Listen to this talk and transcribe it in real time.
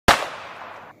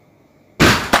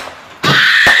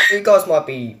You guys might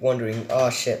be wondering, oh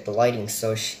shit, the lighting's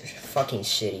so fucking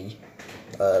shitty.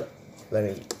 Let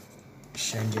me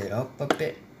change it up a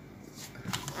bit.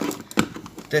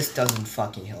 This doesn't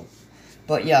fucking help.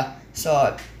 But yeah,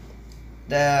 so I'm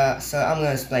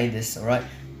gonna explain this, alright?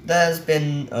 There's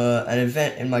been an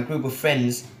event in my group of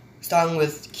friends, starting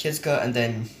with Kidzuka and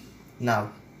then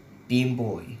now Beam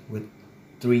Boy with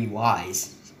 3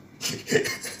 Ys.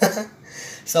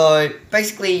 So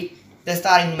basically, they're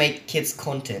starting to make kids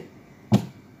content.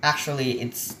 Actually,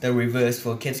 it's the reverse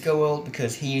for Kidzuka World,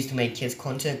 because he used to make kids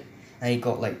content and he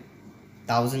got like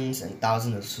thousands and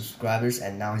thousands of subscribers,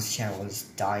 and now his channel is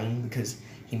dying because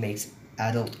he makes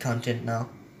adult content now.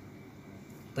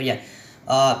 But yeah,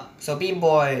 so Beam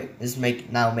Boy is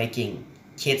now making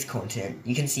kids content.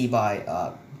 You can see by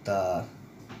the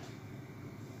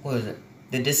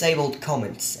disabled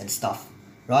comments and stuff,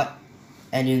 right?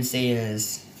 And you can see in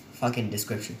his fucking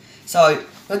description. So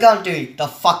we're gonna do the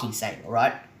fucking same,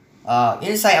 alright? You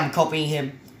didn't say I'm copying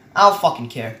him. I don't fucking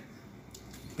care,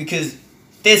 because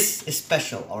this is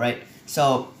special, alright?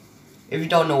 So if you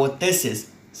don't know what this is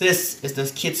the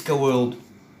Kidzuka World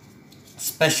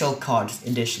special cards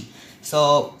edition.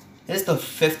 So this is the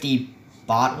 50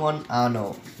 baht one. I don't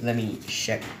know. Let me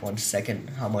check 1 second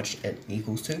how much it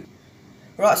equals to.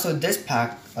 Right, so this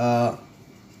pack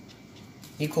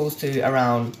equals to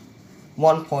around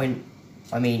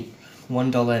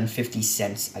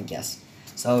 $1.50, I guess.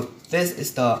 So this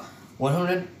is the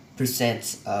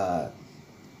 100%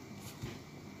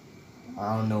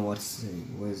 I don't know what is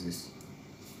this?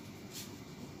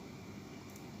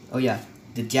 Oh yeah,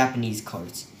 the Japanese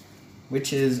cards,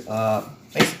 which is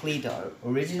basically the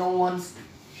original ones.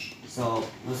 So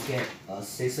let's get a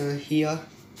scissor here.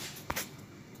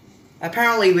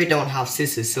 Apparently we don't have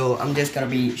scissors, so I'm just gonna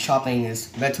be sharpening this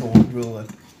metal ruler,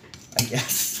 I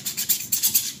guess.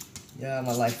 Yeah,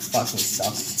 my life fucking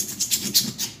sucks.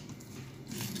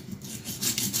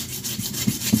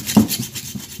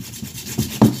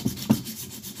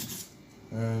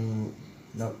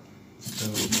 Nope. So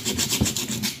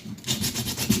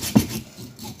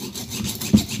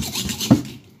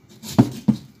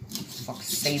fuck,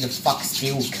 stay the fuck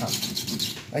still,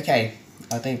 cunt. Okay,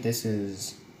 I think this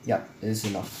is, yeah, this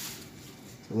is enough.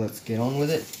 So let's get on with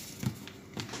it.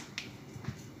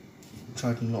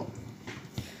 Try to not.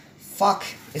 Fuck,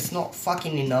 it's not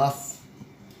fucking enough.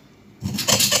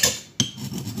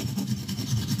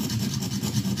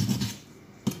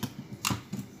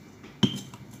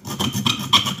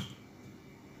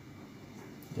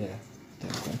 Yeah,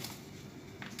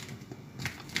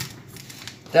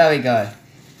 there we go.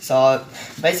 So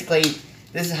basically,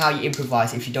 this is how you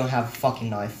improvise if you don't have a fucking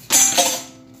knife.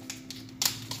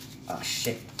 Oh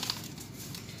shit.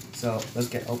 So let's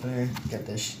get open here, get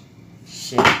this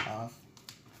shit off.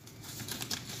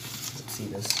 Let's see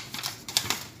this.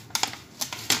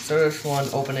 So this one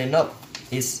opening up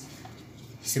is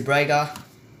Sibrega.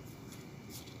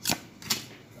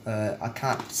 I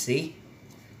can't see.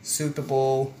 Super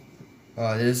Bowl.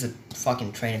 This is a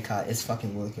fucking trainer card. It's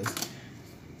fucking worthless.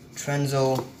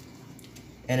 Trenzel.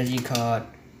 Energy card.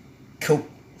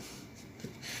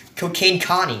 Cocaine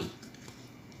Connie.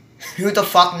 Who the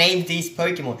fuck named these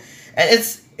Pokemon? And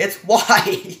it's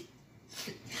Y.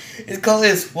 It's called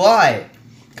it's Y.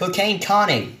 Cocaine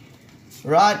Connie.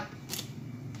 Right?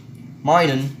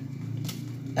 Minun.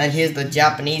 And here's the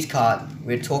Japanese card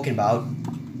we're talking about.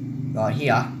 Right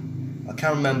here. I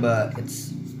can't remember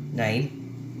its name.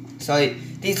 So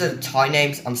these are the Thai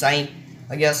names I'm saying,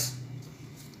 I guess.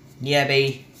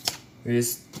 Niebi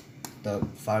is the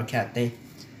fire cat thing.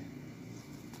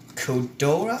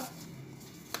 Kodora?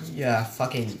 Yeah,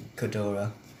 fucking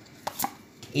Kodora.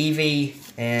 Eevee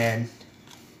and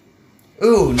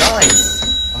ooh, nice!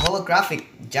 A holographic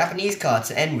Japanese card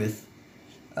to end with.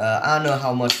 I don't know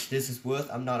how much this is worth.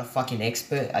 I'm not a fucking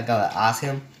expert. I gotta ask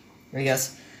him, I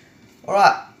guess.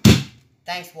 Alright.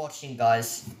 Thanks for watching,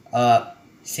 guys.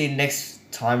 See you next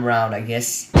time around, I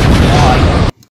guess. Bye.